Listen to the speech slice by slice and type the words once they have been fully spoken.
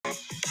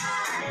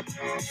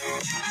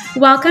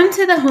Welcome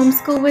to the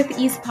Homeschool with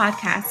Ease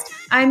podcast.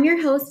 I'm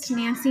your host,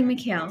 Nancy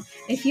McHale.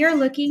 If you're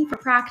looking for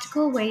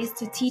practical ways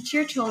to teach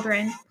your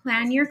children,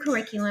 plan your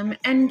curriculum,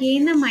 and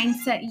gain the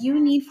mindset you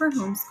need for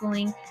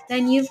homeschooling,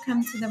 then you've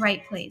come to the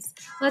right place.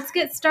 Let's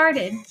get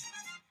started.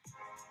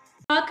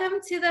 Welcome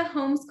to the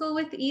Homeschool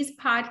with Ease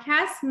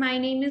podcast. My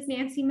name is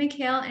Nancy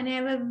McHale, and I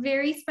have a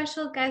very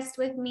special guest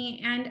with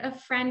me and a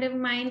friend of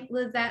mine,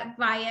 Lizette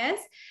Valles.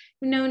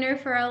 I've known her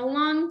for a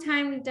long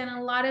time. We've done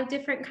a lot of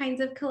different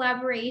kinds of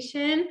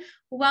collaboration.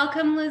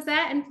 Welcome,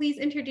 Lizette, and please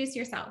introduce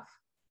yourself.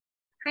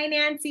 Hi,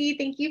 Nancy.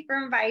 Thank you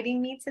for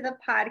inviting me to the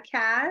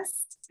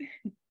podcast.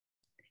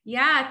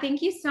 Yeah,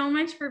 thank you so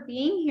much for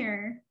being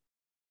here.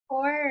 Of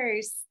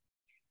course.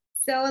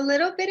 So a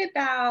little bit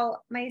about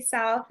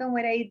myself and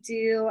what I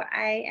do.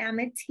 I am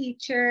a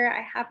teacher.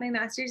 I have my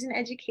master's in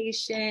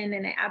education,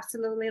 and I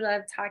absolutely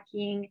love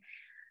talking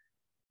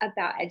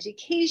about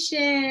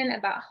education,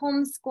 about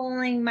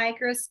homeschooling,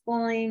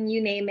 microschooling,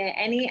 you name it,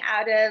 any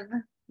out of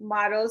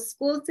model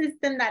school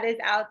system that is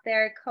out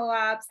there,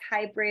 co-ops,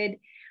 hybrid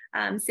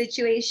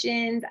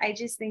situations. I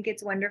just think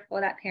it's wonderful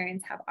that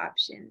parents have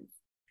options.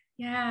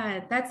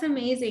 Yeah, that's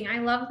amazing. I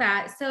love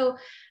that. So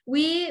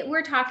we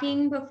were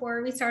talking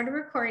before we started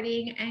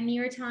recording, and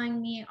you were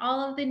telling me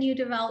all of the new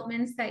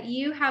developments that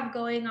you have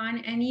going on,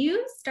 and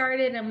you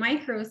started a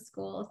micro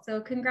school.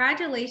 So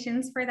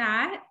congratulations for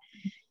that.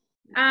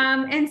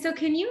 And so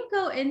can you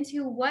go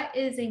into what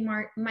is a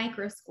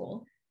micro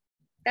school?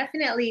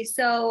 Definitely.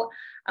 So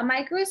a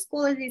micro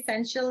school is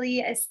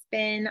essentially a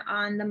spin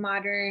on the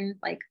modern,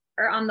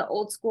 or on the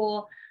old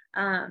school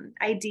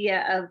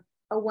idea of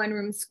a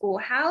one-room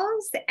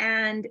schoolhouse.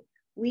 And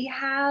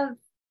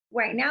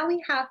right now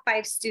we have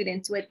 5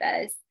 students with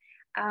us.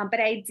 But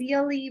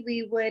ideally,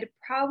 we would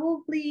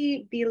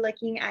probably be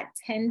looking at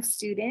 10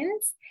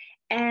 students.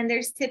 And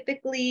there's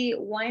typically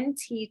one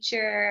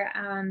teacher.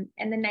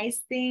 And the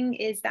nice thing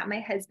is that my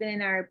husband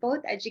and I are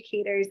both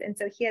educators. And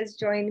so he has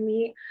joined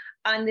me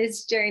on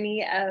this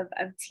journey of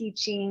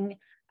teaching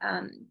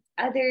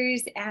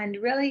others. And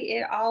really,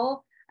 it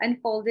all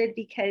unfolded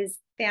because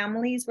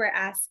families were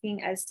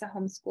asking us to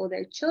homeschool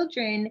their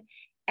children.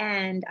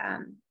 And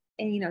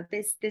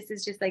this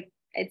is just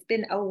it's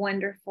been a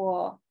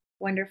wonderful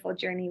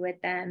journey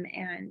with them.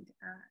 And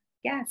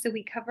so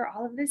we cover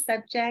all of the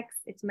subjects.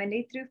 It's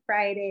Monday through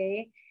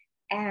Friday,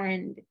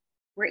 and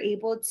we're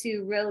able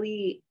to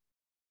really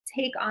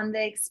take on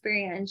the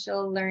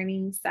experiential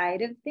learning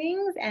side of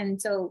things. And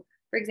so,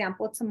 for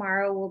example,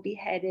 tomorrow we'll be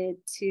headed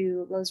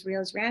to Los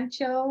Rios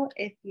Rancho.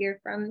 If you're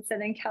from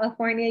Southern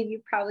California,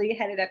 you probably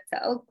headed up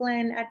to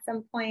Oakland at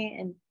some point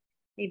and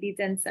maybe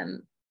done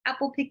some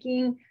apple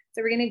picking.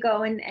 So we're going to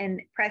go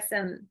and press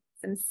some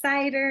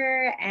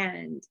cider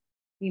and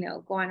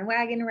go on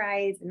wagon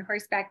rides and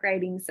horseback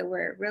riding. So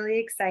we're really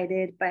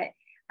excited, but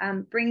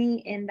bringing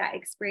in that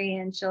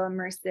experiential,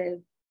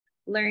 immersive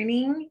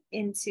learning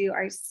into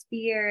our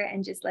sphere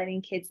and just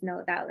letting kids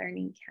know that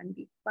learning can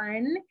be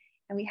fun.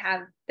 And we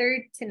have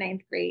 3rd to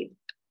 9th grade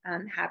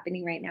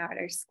happening right now at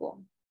our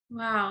school.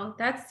 Wow,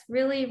 that's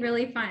really,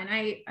 really fun.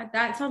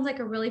 That sounds like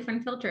a really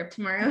fun field trip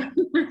tomorrow.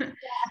 Yeah.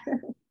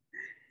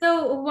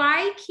 So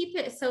why keep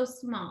it so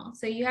small?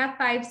 So you have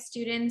 5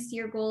 students,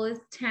 your goal is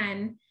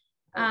 10.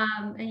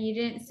 And you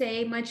didn't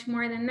say much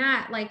more than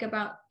that,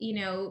 about,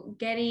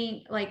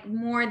 getting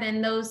more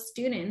than those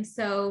students.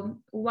 So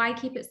why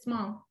keep it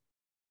small?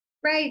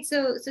 Right.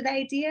 So the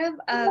idea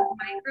of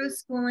micro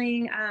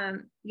schooling,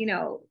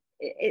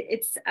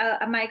 it's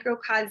a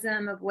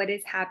microcosm of what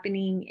is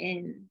happening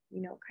in,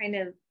 kind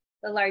of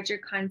the larger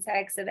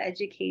context of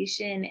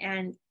education.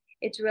 And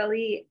it's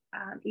really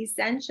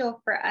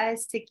essential for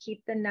us to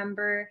keep the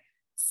number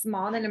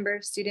small, the number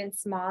of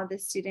students small, the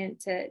student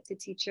to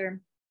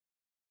teacher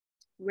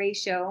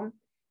ratio,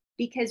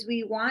 because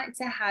we want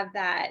to have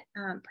that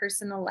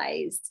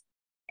personalized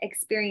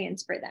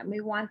experience for them.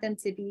 We want them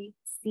to be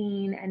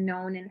seen and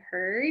known and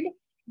heard.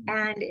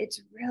 And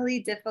it's really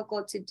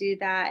difficult to do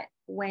that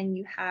when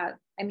you have,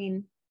 I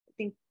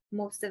think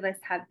most of us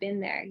have been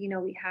there.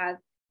 We have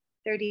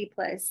 30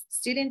 plus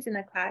students in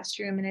the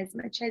classroom. And as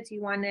much as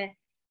you want to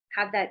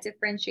have that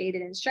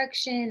differentiated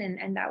instruction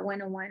and that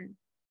one-on-one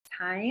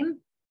time,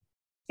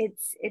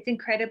 it's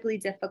incredibly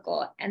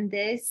difficult. And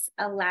this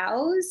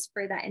allows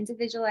for that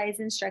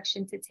individualized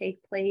instruction to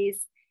take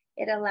place.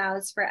 It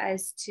allows for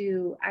us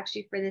to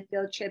actually, for the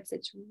field trips,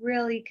 it's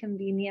really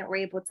convenient. We're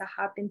able to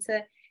hop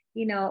into,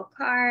 a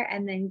car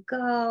and then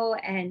go.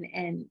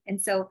 And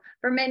so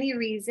for many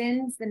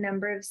reasons, the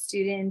number of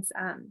students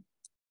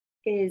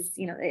is,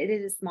 it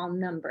is a small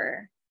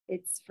number.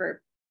 It's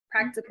for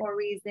practical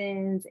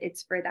reasons.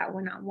 It's for that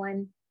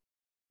one-on-one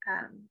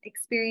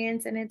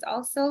experience. And it's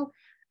also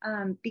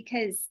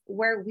because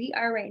where we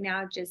are right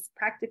now, just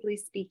practically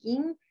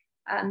speaking,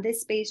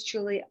 this space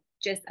truly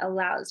just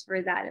allows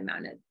for that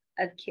amount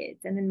of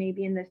kids. And then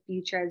maybe in the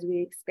future, as we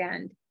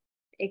expand,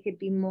 it could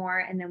be more,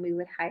 and then we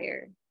would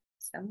hire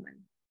someone.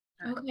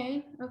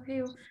 Okay.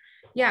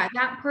 Yeah,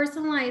 that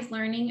personalized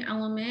learning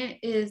element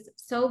is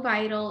so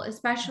vital,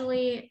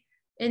 especially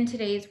in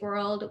today's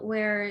world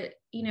where,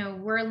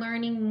 we're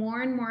learning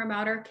more and more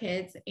about our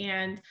kids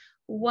and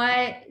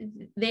what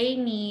they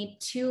need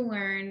to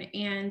learn.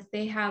 And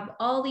they have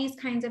all these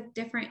kinds of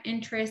different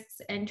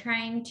interests, and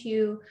trying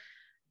to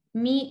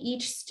meet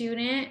each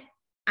student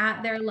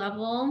at their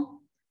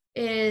level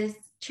is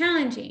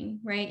challenging,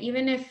 right?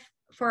 Even if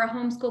for a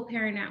homeschool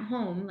parent at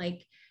home,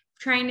 like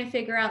trying to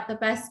figure out the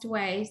best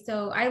way.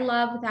 So I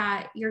love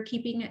that you're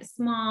keeping it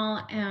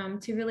small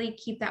to really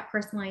keep that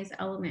personalized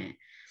element.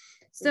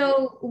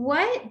 So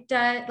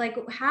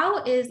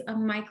how is a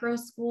micro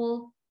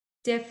school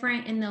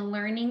different in the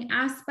learning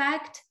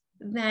aspect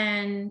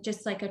than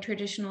just like a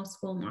traditional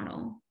school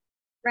model?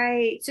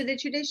 Right. So the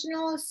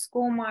traditional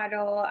school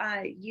model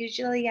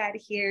usually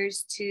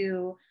adheres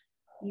to,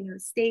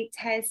 state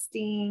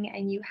testing,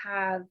 and you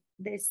have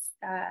this,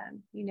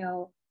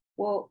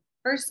 well,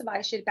 first of all,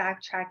 I should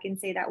backtrack and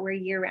say that we're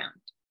year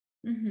round.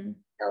 Mm-hmm.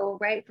 So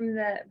right from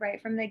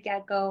the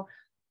get-go,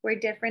 we're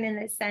different in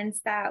the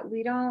sense that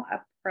we don't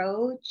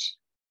approach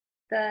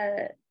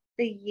the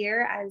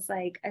year as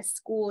like a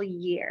school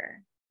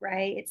year,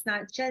 right? It's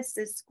not just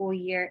a school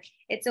year.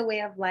 It's a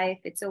way of life.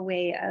 It's a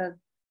way of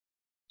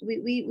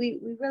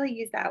we really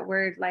use that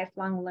word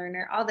lifelong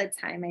learner all the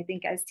time. I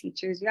think as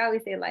teachers, we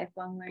always say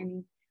lifelong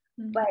learning,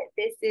 Mm-hmm. but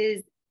this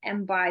is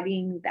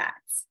embodying that.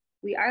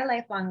 We are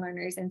lifelong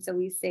learners. And so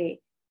we say,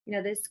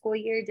 this school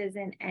year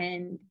doesn't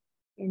end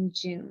in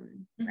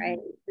June, right?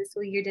 Mm-hmm. The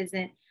school year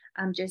doesn't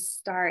just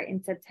start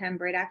in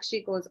September. It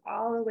actually goes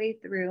all the way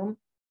through.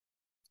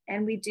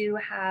 And we do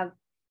have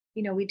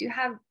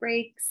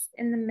breaks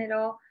in the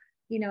middle.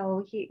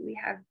 We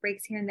have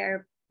breaks here and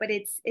there, but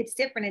it's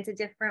different. It's a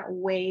different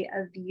way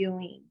of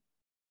viewing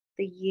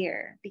the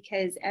year,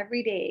 because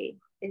every day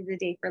is a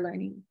day for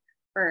learning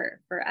for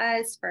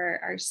us, for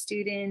our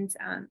students,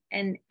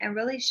 and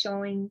really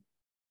showing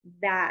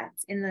that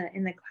in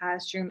the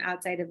classroom,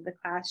 outside of the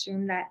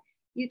classroom, that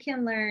you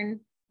can learn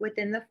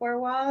within the four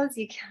walls,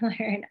 you can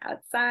learn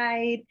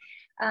outside.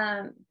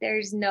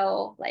 There's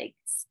no like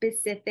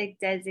specific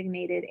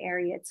designated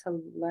area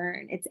to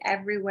learn. It's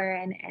everywhere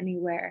and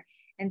anywhere.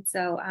 And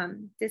so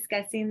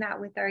discussing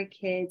that with our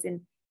kids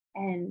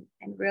and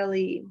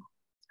really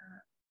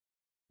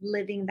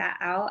living that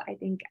out, I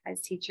think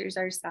as teachers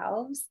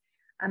ourselves,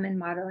 and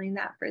modeling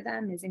that for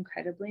them is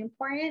incredibly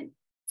important.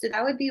 So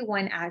that would be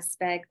one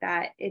aspect,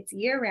 that it's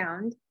year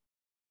round.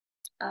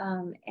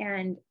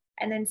 And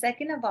then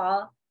second of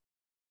all,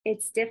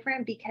 it's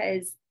different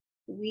because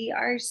we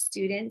are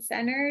student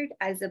centered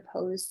as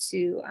opposed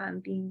to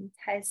being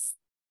test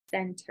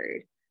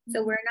centered.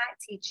 So we're not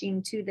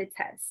teaching to the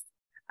test.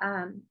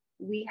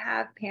 We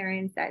have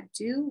parents that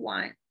do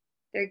want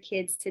their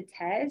kids to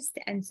test.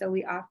 And so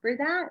we offer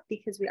that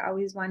because we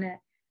always want to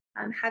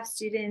have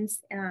students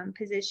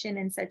positioned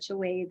in such a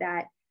way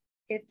that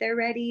if they're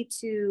ready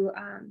to,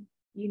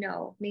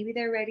 maybe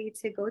they're ready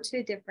to go to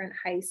a different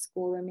high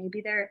school, or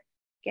maybe they're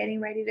getting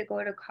ready to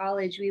go to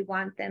college, we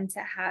want them to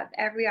have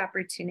every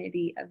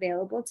opportunity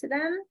available to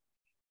them,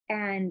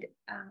 and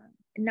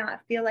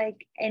not feel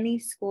like any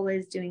school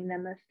is doing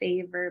them a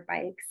favor by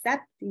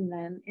accepting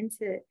them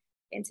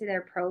into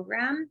their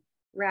program.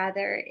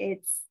 Rather,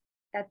 it's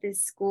that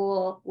this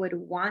school would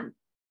want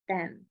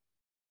them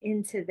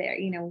into their,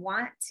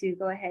 want to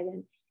go ahead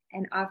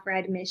and offer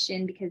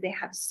admission because they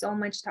have so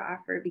much to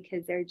offer,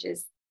 because they're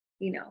just,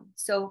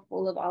 so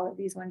full of all of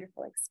these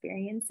wonderful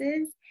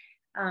experiences.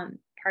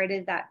 Part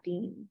of that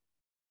being,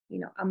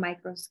 a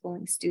micro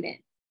schooling student.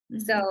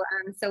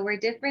 Mm-hmm. So we're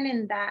different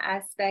in that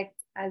aspect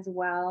as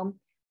well.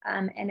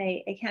 And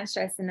I can't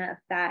stress enough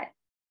that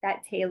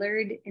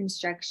tailored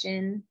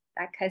instruction,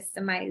 that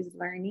customized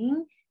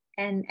learning,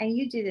 and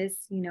you do this,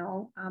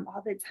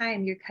 all the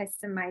time. You're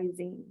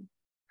customizing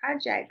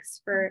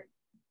projects for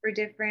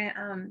different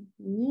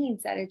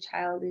needs that a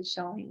child is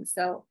showing.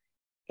 So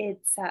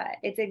it's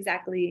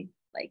exactly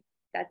like,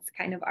 that's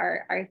kind of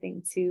our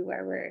thing too,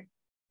 where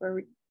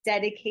we're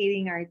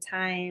dedicating our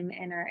time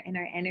and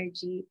our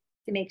energy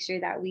to make sure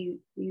that we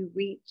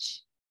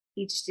reach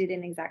each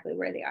student exactly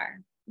where they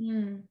are.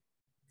 Mm.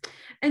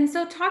 And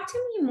so talk to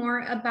me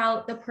more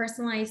about the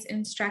personalized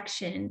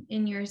instruction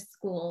in your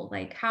school.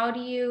 Like, how do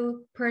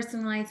you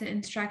personalize the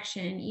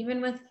instruction?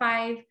 Even with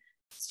 5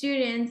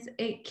 students,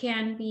 it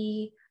can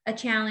be a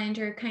challenge,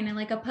 or kind of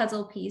like a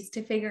puzzle piece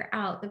to figure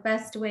out the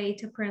best way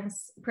to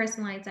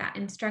personalize that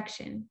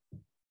instruction.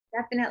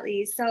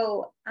 Definitely.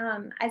 So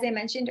as I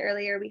mentioned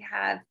earlier, we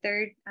have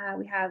third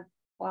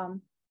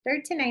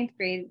to ninth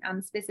grade,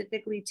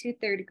 specifically 2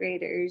 third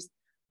graders,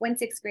 1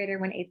 6th grader,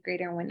 1 8th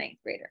grader, and 1 9th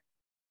grader.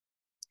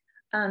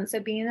 So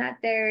being that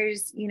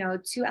there's,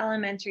 2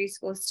 elementary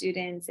school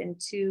students and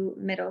 2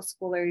 middle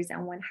schoolers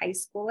and 1 high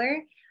schooler,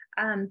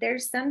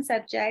 there's some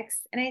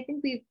subjects, and I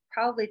think we've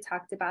probably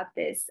talked about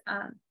this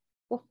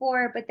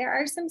before, but there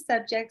are some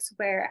subjects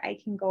where I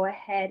can go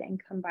ahead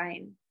and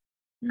combine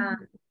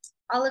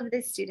all of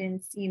the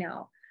students,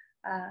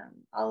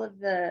 all of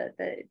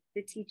the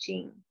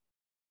teaching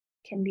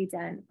can be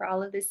done for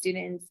all of the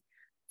students,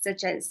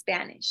 such as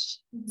Spanish.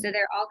 Mm-hmm. So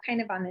they're all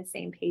kind of on the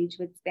same page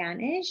with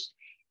Spanish.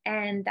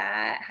 And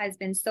that has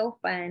been so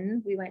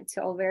fun. We went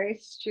to Olvera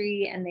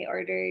Street and they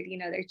ordered,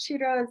 their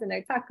churros and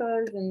their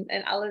tacos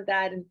and all of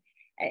that and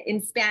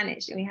in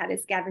Spanish. And we had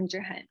a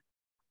scavenger hunt.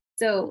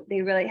 So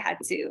they really had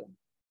to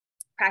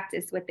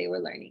practice what they were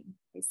learning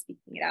by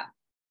speaking it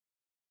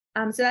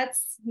out. So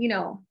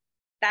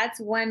that's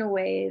one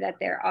way that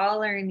they're all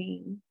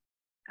learning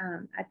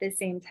at the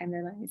same time.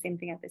 They're learning the same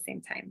thing at the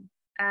same time.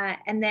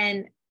 And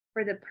then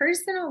for the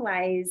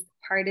personalized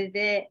part of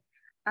it,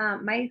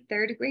 my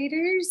third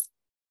graders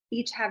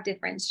each have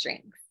different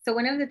strengths. So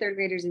one of the third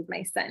graders is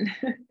my son,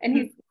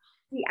 and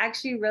he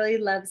actually really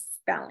loves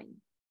spelling.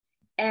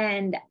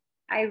 And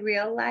I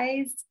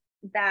realized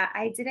that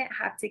I didn't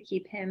have to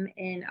keep him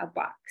in a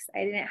box.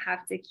 I didn't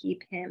have to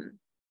keep him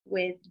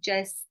with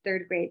just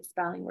third grade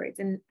spelling words.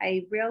 And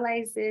I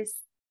realized this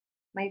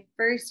my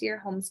first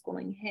year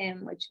homeschooling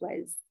him, which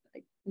was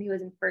like when he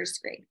was in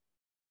first grade.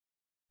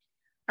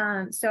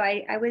 So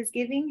I was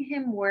giving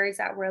him words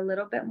that were a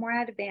little bit more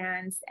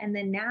advanced. And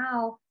then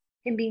now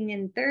him being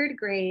in third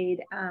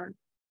grade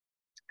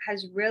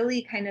has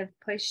really kind of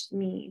pushed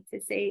me to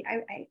say,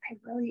 I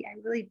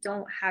really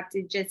don't have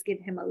to just give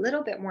him a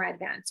little bit more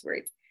advanced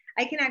words.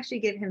 I can actually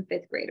give him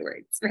fifth grade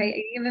words, right?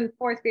 I give him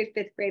fourth grade,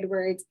 fifth grade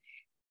words.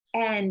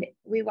 And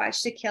we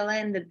watched Aquila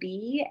and the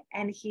Bee,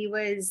 and he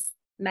was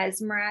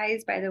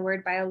mesmerized by the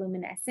word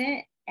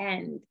bioluminescent.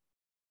 And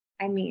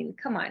I mean,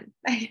 come on,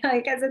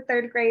 like as a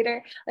third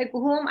grader, like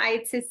who am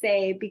I to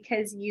say,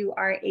 because you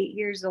are 8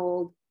 years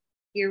old,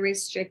 you're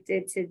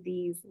restricted to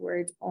these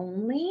words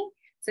only.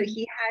 So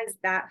he has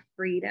that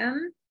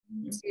freedom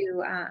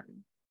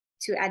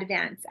to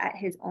advance at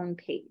his own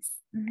pace.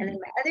 And then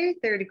my other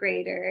third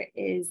grader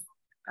is,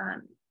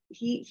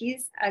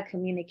 he's a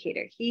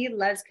communicator. He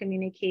loves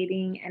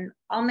communicating, and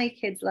all my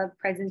kids love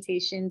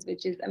presentations,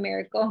 which is a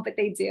miracle, but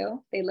they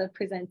love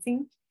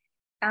presenting.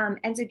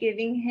 And so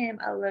giving him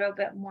a little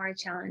bit more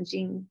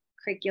challenging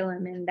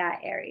curriculum in that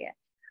area,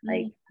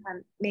 like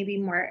maybe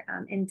more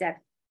in-depth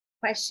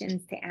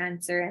questions to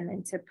answer and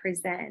then to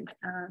present.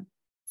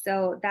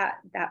 So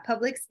that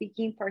public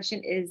speaking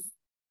portion is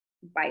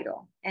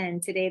vital.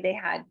 And today they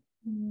had,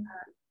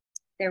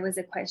 there was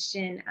a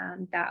question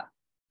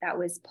that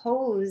was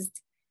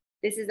posed.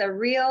 This is a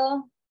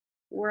real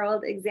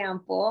world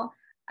example.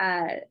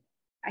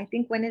 I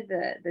think one of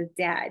the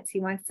dads, he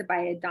wants to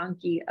buy a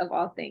donkey of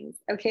all things.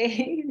 Okay.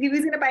 He was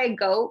going to buy a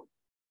goat.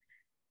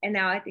 And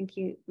now I think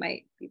he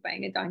might be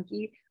buying a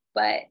donkey,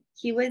 but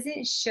he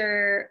wasn't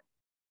sure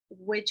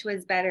which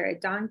was better, a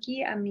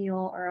donkey, a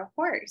mule, or a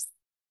horse.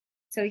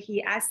 So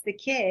he asked the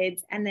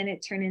kids, and then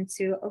it turned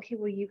into, okay,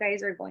 well, you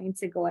guys are going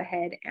to go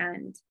ahead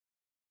and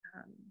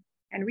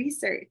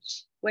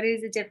research. What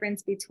is the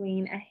difference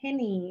between a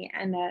hinny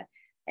and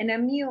a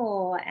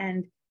mule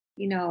and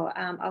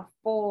a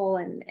foal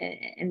and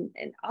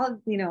all,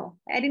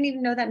 I didn't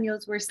even know that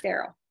mules were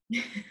sterile.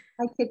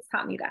 My kids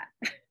taught me that.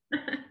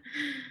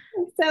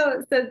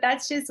 So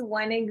that's just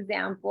one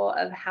example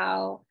of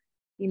how,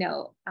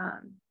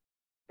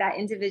 that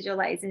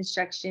individualized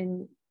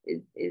instruction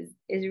is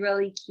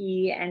really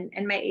key.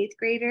 And my 8th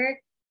grader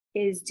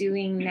is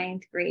doing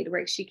 9th grade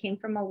work. She came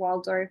from a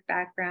Waldorf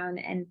background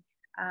and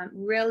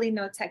really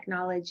no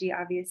technology,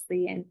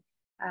 obviously.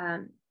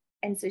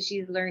 And so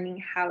she's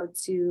learning how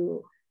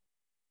to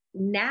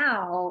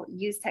now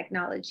use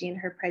technology in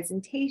her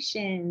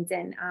presentations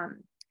and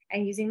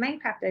using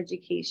Minecraft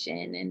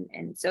education.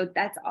 And so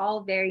that's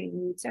all very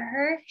new to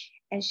her,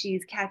 and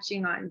she's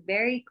catching on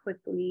very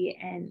quickly.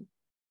 And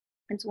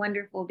it's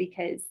wonderful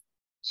because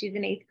she's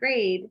in 8th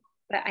grade,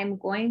 but I'm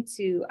going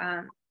to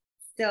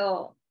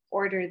still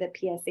order the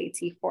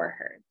PSAT for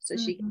her so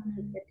she can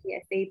take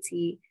the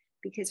PSAT,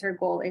 because her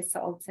goal is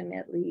to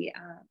ultimately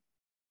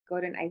go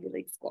to an Ivy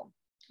League school.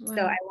 Wow.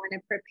 So I want to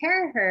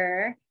prepare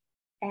her,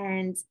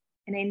 and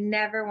I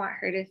never want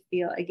her to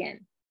feel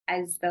again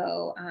as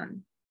though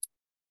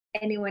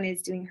anyone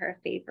is doing her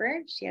a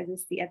favor. She has a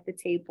seat at the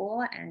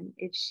table, and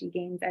if she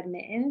gains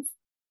admittance,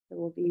 it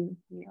will be,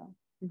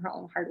 from her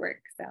own hard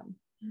work. So.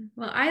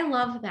 Well, I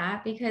love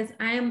that, because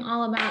I am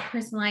all about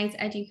personalized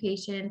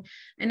education.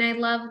 And I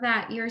love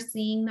that you're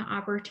seeing the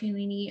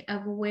opportunity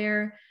of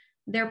where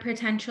their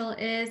potential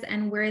is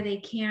and where they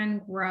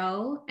can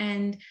grow,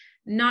 and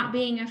not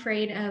being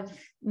afraid of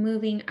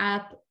moving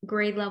up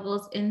grade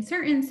levels in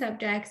certain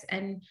subjects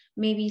and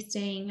maybe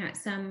staying at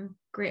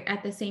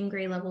the same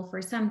grade level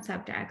for some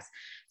subjects.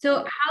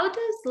 So how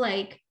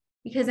does,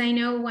 because I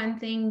know one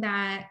thing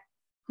that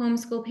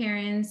homeschool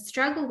parents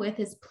struggle with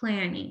is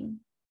planning.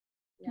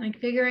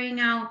 Like figuring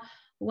out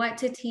what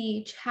to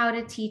teach, how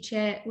to teach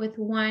it with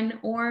one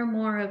or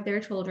more of their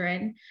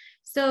children.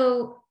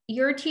 So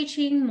you're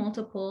teaching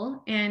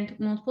multiple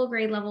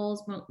grade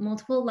levels,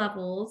 multiple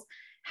levels.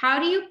 How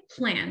do you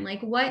plan?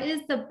 What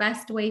is the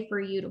best way for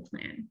you to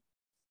plan?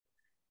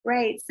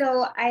 Right.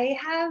 So I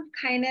have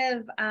kind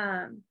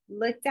of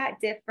looked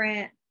at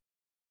different,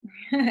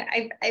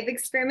 I've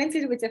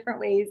experimented with different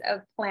ways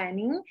of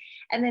planning.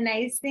 And the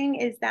nice thing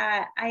is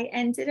that I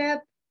ended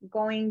up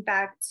going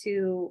back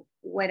to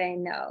what I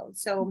know.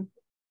 So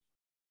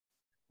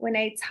when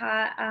I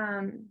taught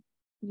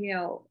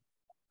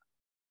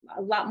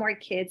a lot more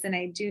kids than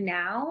I do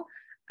now,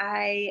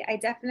 I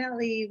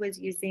definitely was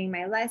using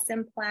my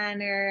lesson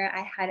planner.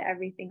 I had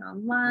everything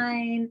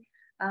online,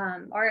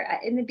 or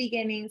in the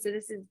beginning. So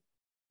this is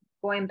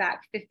going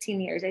back 15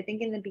 years. I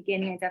think in the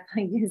beginning, I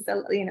definitely used,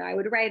 I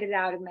would write it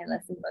out in my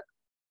lesson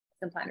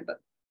planner book.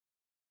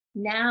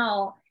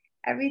 Now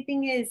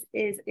everything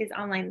is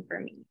online for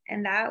me,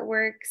 and that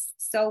works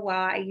so well.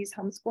 I use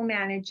Homeschool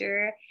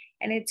Manager,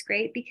 and it's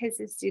great because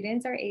the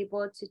students are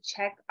able to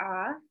check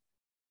off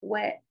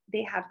what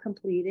they have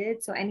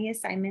completed. So any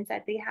assignments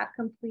that they have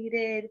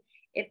completed,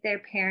 if they're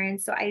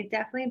parents. So I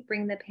definitely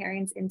bring the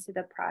parents into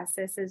the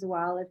process as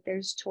well. If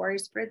there's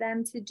chores for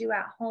them to do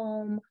at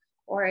home,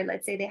 or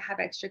let's say they have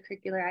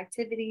extracurricular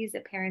activities,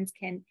 the parents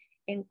can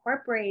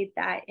incorporate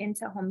that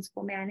into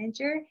Homeschool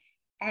Manager,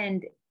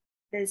 and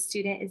the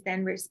student is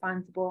then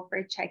responsible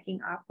for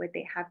checking off what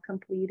they have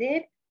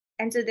completed.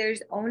 And so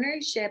there's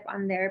ownership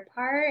on their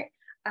part.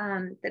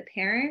 The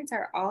parents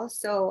are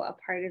also a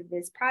part of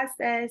this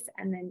process.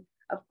 And then,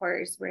 of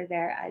course, we're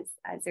there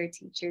as their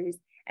teachers.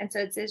 And so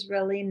it's this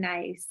really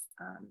nice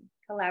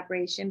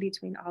collaboration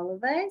between all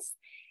of us.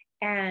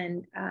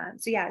 And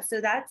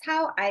so that's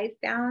how I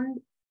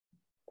found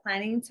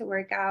planning to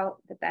work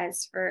out the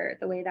best for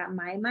the way that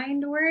my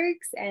mind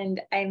works. And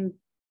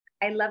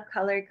I love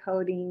color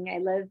coding.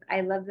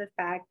 I love the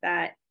fact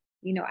that,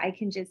 I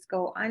can just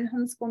go on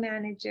Homeschool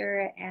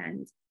Manager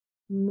and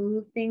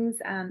move things.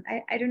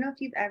 I don't know if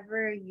you've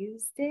ever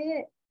used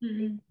it.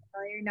 Mm-hmm.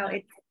 No,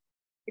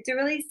 it's a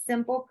really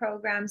simple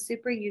program,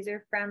 super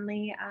user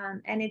friendly,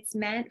 and it's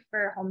meant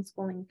for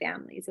homeschooling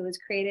families. It was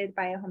created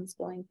by a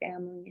homeschooling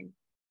family, and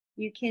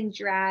you can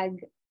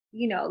drag,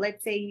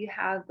 let's say you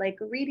have like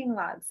a reading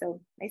log.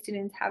 So my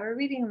students have a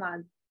reading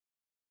log,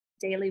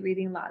 daily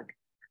reading log.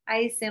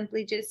 I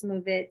simply just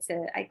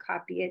I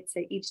copy it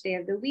to each day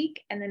of the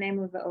week, and then I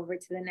move it over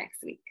to the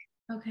next week.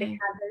 Okay. They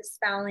have their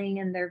spelling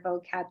and their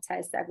vocab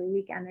tests every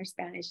week and their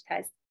Spanish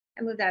test.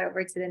 I move that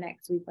over to the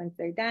next week once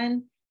they're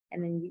done,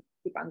 and then you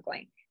keep on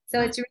going. So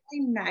it's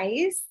really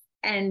nice,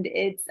 and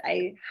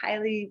I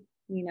highly,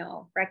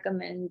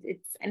 recommend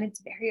it, and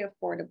it's very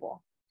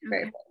affordable.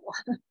 Very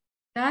affordable.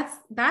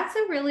 That's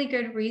a really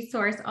good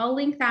resource. I'll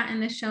link that in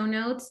the show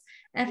notes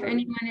if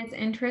anyone is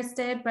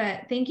interested,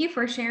 but thank you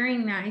for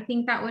sharing that. I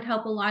think that would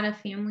help a lot of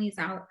families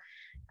out.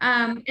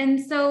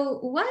 And so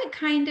what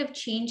kind of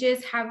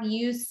changes have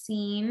you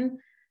seen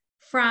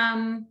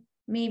from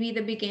maybe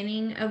the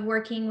beginning of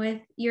working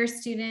with your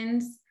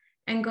students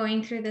and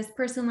going through this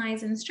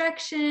personalized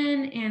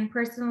instruction and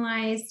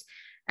personalized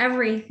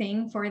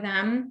everything for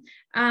them?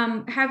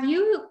 Have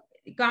you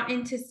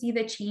gotten to see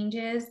the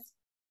changes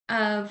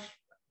of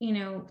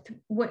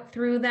what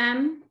through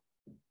them?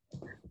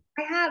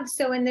 I have.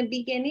 So in the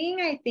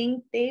beginning, I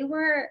think they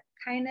were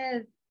kind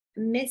of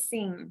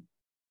missing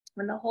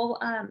when the whole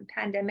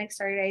pandemic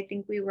started. I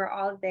think we were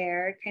all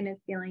there kind of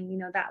feeling,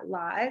 that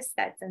loss,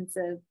 that sense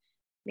of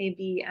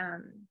maybe,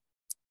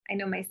 I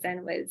know my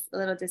son was a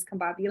little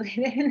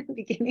discombobulated in the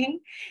beginning,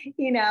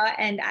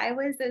 and I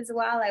was as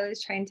well. I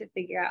was trying to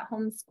figure out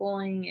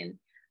homeschooling,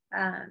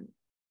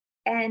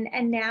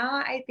 and now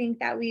I think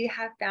that we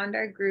have found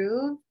our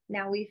groove.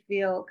 Now we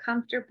feel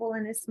comfortable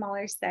in a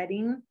smaller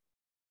setting.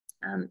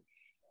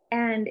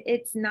 And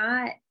it's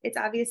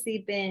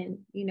obviously been,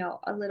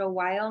 a little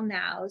while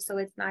now. So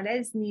it's not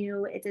as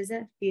new. It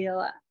doesn't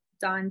feel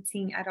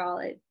daunting at all.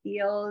 It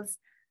feels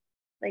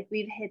like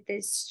we've hit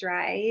this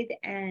stride,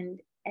 and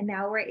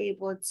now we're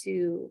able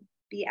to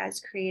be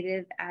as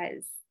creative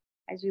as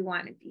we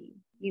want to be,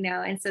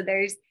 and so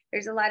there's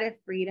a lot of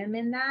freedom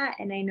in that.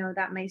 And I know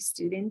that my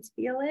students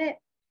feel it.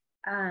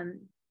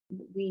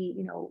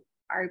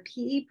 Our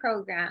PE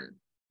program,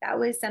 that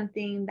was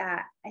something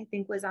that I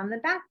think was on the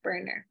back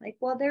burner. Like,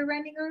 well, they're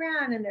running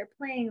around and they're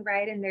playing,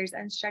 right? And there's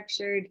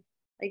unstructured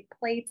like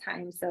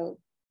playtime. So,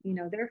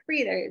 they're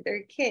free,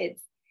 they're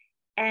kids.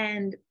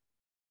 And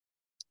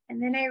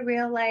then I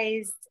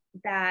realized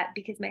that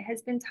because my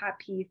husband taught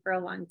PE for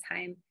a long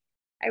time,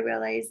 I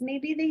realized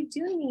maybe they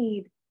do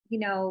need,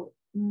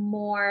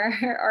 more,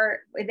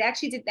 or they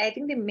actually did. I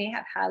think they may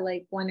have had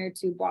like 1 or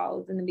 2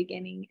 balls in the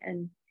beginning.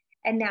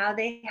 And now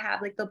they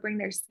have they'll bring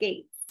their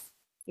skates,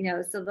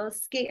 so they'll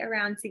skate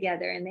around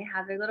together, and they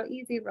have their little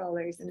easy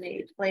rollers, and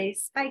they play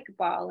spike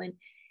ball.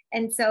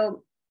 And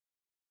so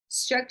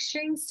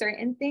structuring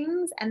certain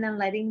things and then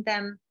letting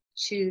them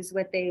choose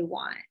what they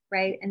want,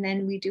 right? And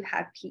then we do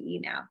have PE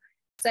now.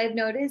 So I've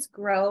noticed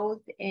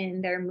growth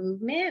in their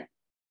movement,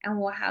 and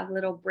we'll have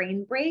little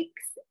brain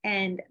breaks.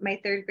 And my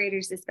 3rd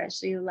graders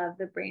especially love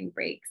the brain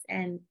breaks.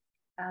 And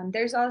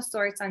there's all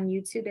sorts on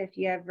YouTube if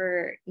you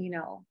ever,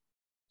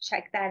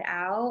 check that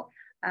out.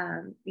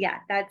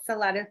 That's a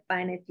lot of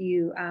fun if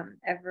you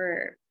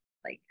ever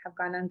have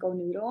gone on Go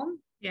Noodle.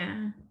 Yeah.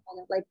 Kind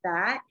of like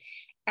that.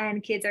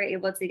 And kids are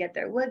able to get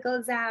their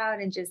wiggles out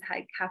and just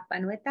have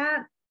fun with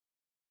that.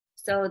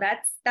 So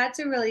that's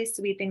a really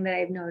sweet thing that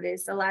I've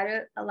noticed. A lot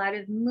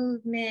of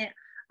movement,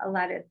 a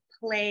lot of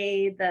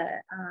play.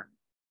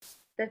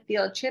 The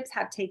field trips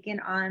have taken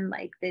on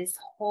this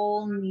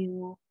whole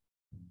new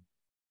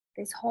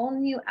this whole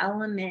new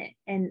element,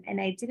 and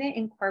I didn't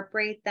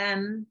incorporate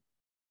them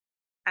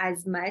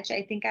as much.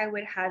 I think I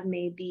would have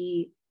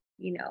maybe,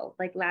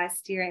 like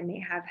last year I may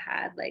have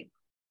had like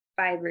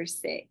 5 or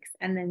 6.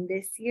 And then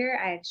this year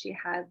I actually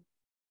have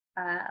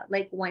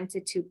like 1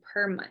 to 2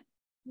 per month,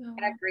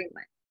 every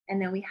month.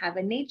 And then we have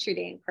a nature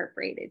day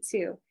incorporated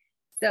too.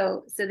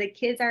 So the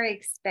kids are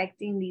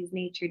expecting these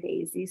nature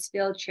days, these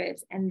field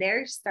trips, and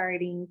they're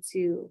starting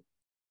to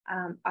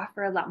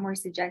offer a lot more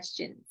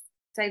suggestions.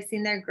 So I've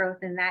seen their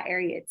growth in that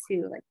area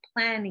too, like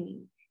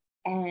planning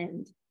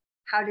and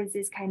how does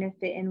this kind of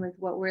fit in with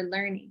what we're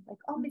learning? Like,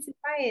 oh, Mrs.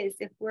 Valles,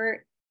 if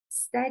we're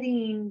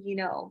studying,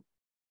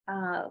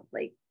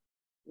 like,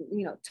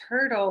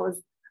 turtles,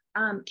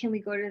 can we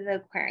go to the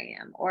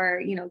aquarium,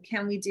 or,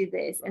 can we do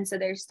this? And so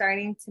they're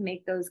starting to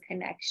make those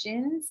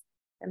connections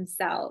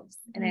themselves.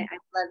 And I'm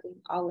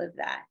loving all of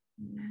that.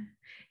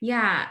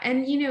 Yeah.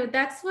 And,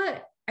 that's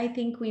what I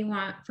think we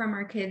want from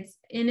our kids.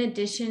 In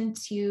addition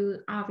to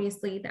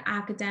obviously the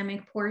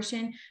academic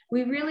portion,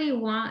 we really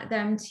want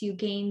them to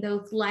gain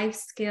those life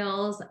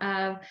skills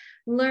of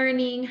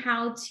learning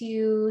how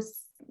to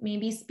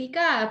maybe speak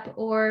up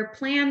or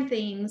plan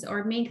things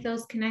or make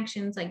those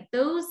connections. Like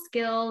those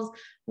skills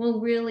will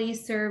really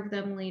serve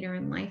them later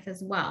in life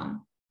as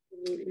well.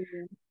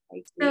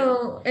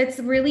 So it's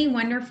really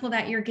wonderful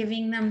that you're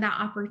giving them that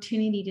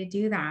opportunity to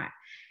do that.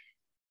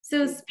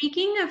 So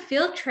speaking of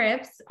field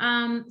trips,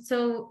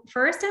 so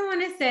first I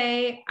want to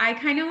say, I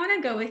kind of want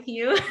to go with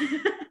you.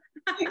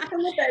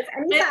 Come with us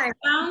anytime. It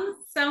sounds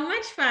so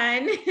much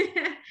fun.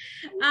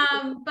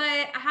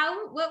 But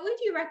what would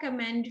you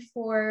recommend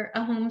for a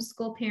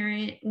homeschool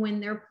parent when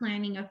they're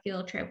planning a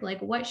field trip?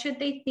 Like what should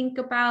they think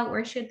about?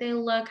 Where should they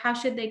look? How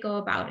should they go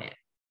about it?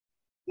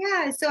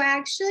 Yeah, so I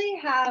actually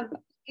have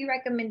few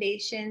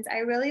recommendations. I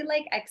really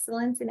like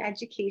Excellence in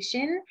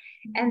Education,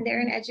 and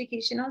they're an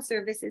educational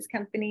services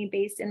company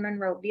based in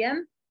Monrovia,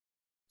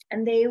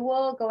 and they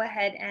will go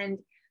ahead and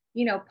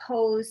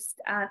post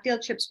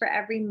field trips for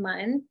every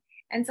month.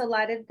 And so a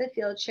lot of the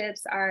field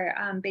trips are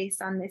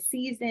based on the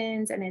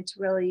seasons, and it's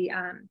really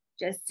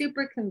just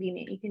super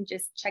convenient. You can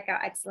just check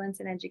out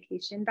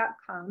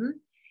excellenceineducation.com.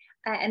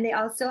 And they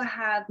also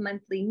have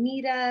monthly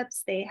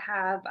meetups. They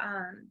have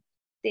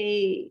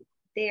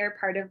they are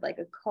part of like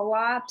a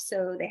co-op,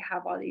 so they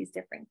have all these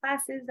different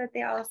classes that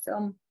they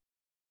also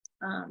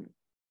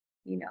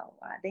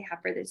they have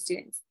for the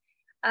students.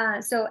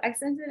 So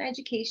Excellence in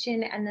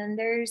Education, and then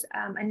there's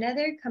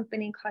another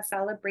company called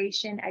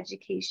Celebration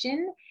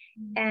Education.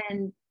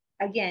 And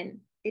again,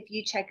 if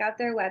you check out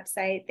their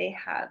website, they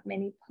have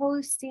many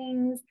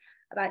postings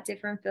about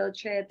different field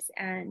trips.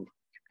 And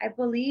I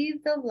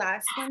believe the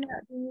last one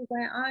that we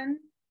went on,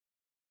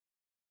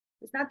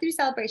 it's not through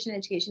Celebration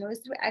Education, it was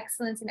through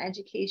Excellence in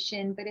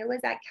Education, but it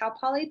was at Cal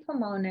Poly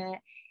Pomona,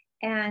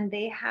 and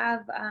they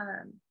have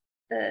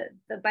the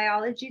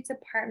biology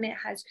department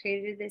has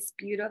created this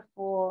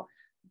beautiful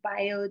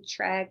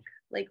biotrek,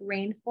 like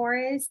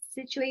rainforest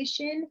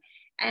situation,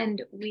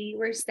 and we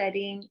were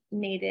studying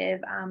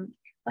native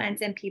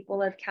plants and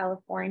people of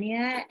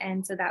California,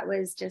 and so that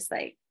was just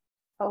like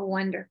a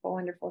wonderful,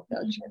 wonderful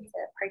field trip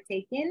to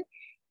partake in.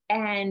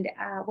 And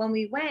when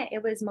we went,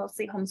 it was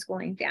mostly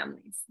homeschooling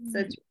families. So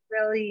it's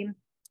really,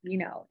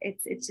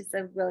 it's just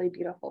a really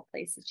beautiful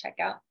place to check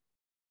out.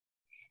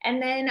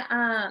 And then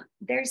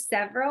there's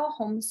several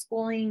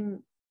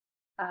homeschooling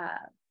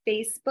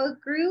Facebook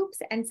groups,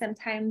 and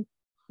sometimes,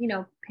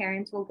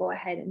 parents will go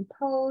ahead and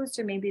post,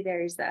 or maybe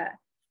there's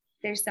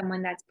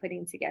someone that's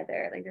putting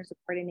together, like there's a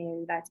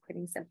coordinator that's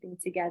putting something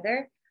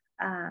together,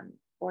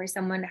 or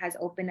someone has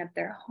opened up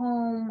their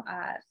home.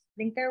 I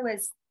think there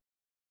was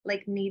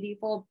like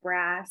medieval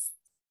brass,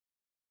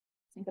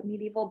 I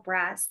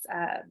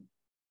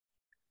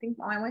think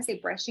I want to say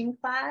brushing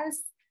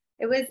class.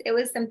 It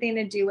was something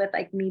to do with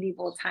like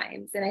medieval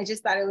times, and I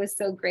just thought it was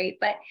so great.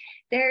 But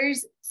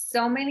there's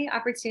so many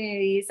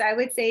opportunities. I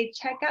would say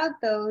check out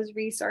those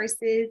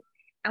resources.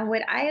 And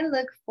what I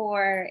look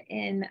for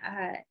in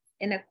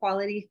a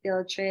quality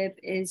field trip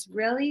is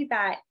really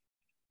that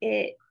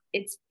it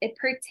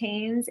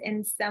pertains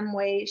in some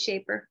way,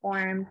 shape, or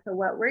form to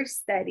what we're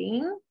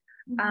studying.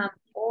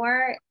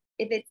 Or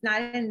if it's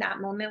not in that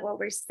moment what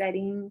we're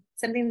studying,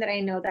 something that I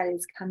know that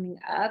is coming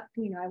up,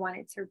 I want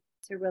it to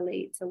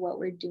relate to what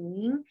we're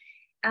doing.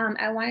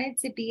 I want it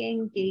to be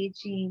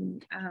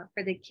engaging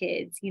for the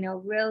kids,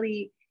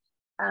 really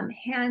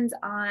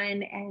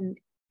hands-on, and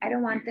I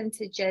don't want them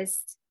to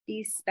just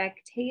be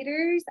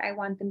spectators. I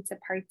want them to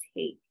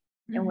partake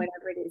in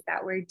whatever it is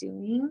that we're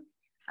doing.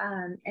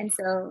 And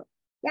so,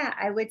 yeah,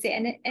 I would say,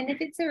 and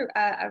if it's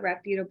a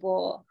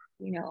reputable,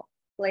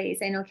 place,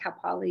 I know Cal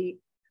Poly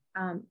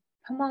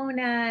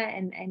Pomona,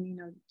 and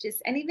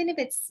even if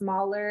it's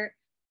smaller,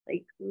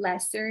 like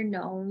lesser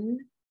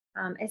known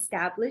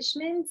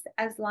establishments,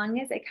 as long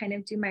as I kind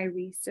of do my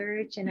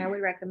research, and I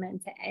would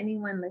recommend to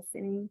anyone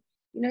listening,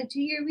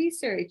 do your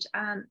research.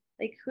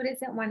 Like who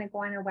doesn't want to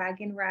go on a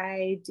wagon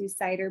ride, do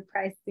cider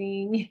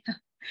pressing?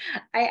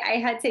 I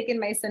had taken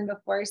my son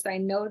before, so I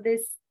know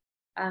this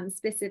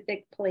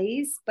specific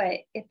place.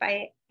 But if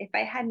I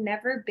had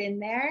never been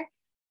there,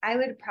 I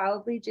would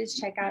probably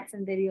just check out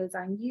some videos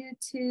on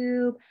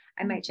YouTube.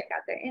 I might check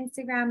out their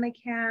Instagram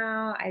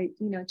account.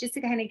 Just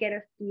to kind of get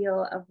a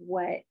feel of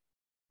what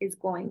is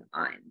going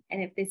on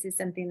and if this is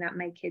something that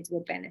my kids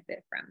would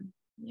benefit from.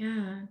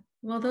 Yeah.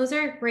 Well, those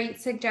are great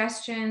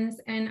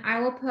suggestions, and I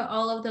will put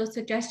all of those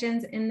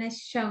suggestions in the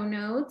show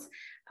notes.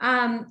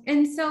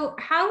 And so,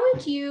 how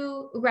would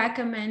you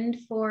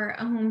recommend for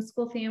a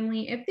homeschool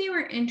family if they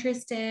were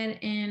interested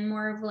in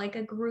more of like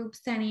a group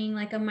setting,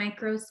 like a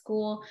micro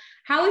school?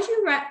 How would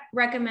you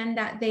recommend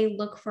that they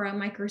look for a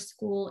micro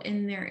school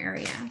in their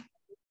area?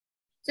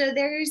 So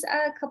there's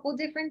a couple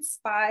different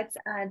spots.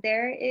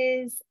 There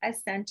is a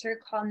center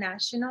called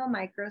National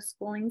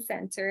Microschooling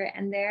Center,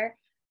 and they're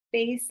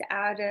based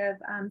out of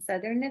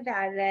Southern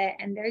Nevada,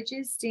 and they're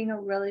just doing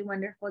a really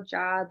wonderful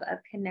job of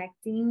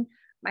connecting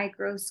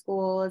micro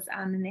schools,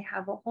 and they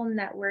have a whole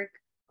network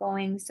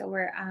going. So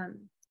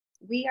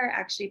we are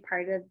actually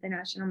part of the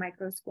National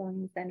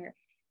Microschooling Center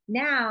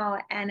now,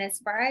 and as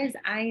far as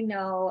I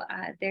know,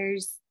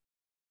 there's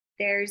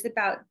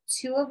about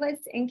 2 of us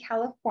in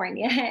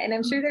California, and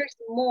I'm sure there's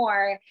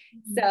more.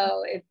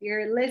 So if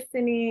you're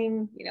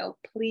listening,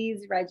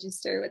 please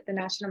register with the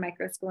National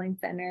Microschooling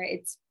Center.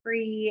 It's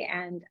free,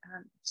 and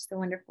just a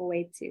wonderful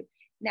way to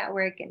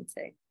network and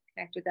to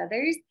connect with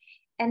others.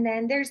 And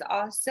then there's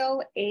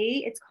also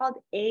it's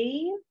called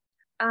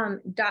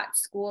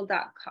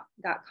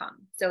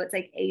 .school.com. So it's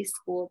like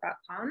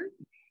aschool.com.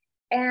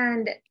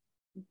 And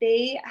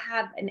they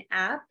have an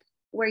app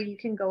where you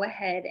can go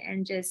ahead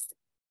and just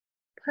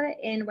put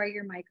in where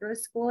your micro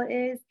school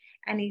is,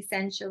 and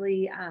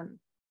essentially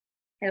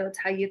it'll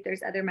tell you if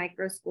there's other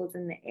micro schools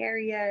in the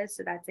area.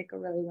 So that's like a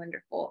really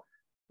wonderful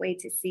way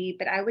to see.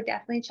 But I would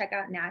definitely check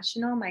out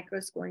National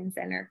Microschooling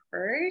Center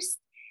first.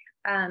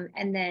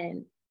 And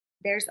then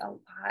there's a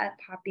lot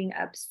popping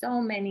up,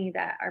 so many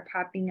that are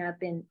popping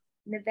up in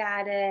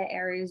Nevada,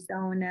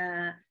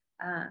 Arizona,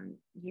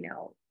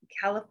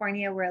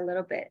 California. We're a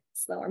little bit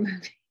slower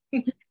moving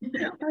with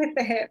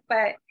it,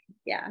 but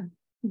yeah.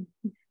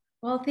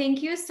 Well,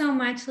 thank you so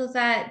much,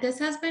 Lizette. This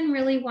has been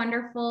really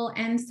wonderful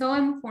and so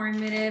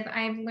informative.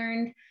 I've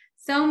learned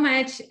so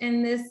much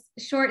in this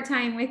short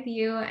time with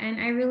you, and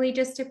I really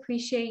just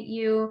appreciate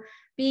you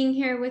being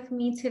here with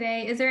me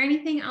today. Is there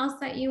anything else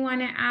that you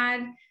want to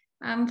add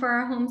for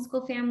our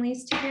homeschool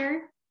families to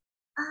hear?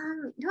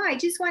 No, I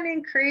just want to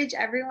encourage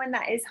everyone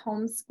that is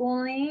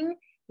homeschooling.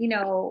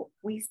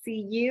 We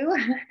see you,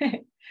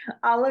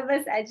 all of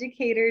us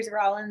educators, we're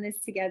all in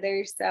this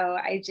together. So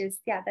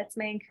that's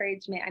my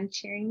encouragement. I'm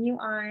cheering you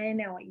on,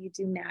 and what you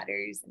do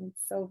matters, and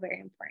it's so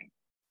very important.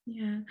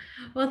 Yeah.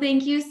 Well,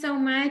 thank you so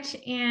much.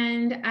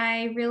 And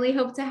I really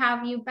hope to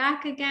have you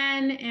back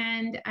again.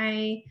 And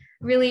I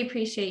really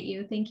appreciate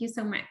you. Thank you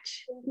so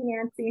much. Thank you,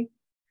 Nancy.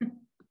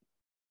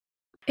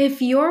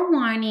 If you're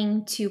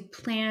wanting to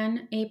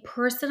plan a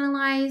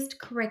personalized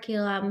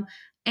curriculum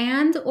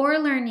and or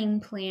learning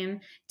plan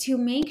to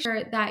make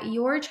sure that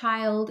your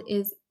child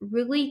is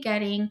really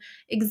getting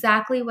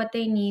exactly what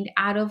they need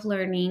out of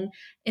learning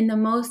in the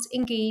most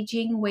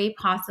engaging way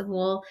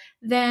possible,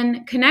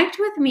 then connect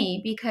with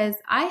me, because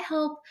I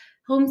help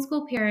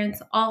homeschool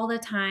parents all the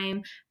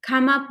time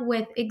come up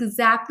with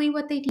exactly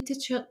what they need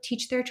to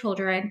teach their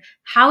children,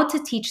 how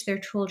to teach their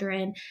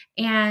children,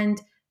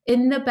 and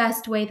in the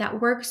best way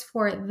that works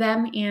for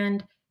them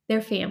and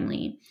their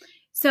family.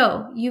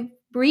 So you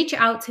reach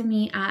out to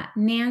me at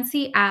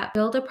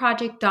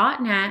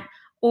nancy@buildaproject.net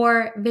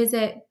or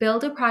visit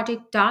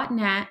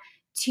buildaproject.net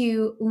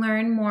to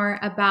learn more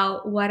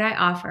about what I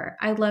offer.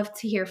 I'd love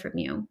to hear from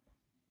you.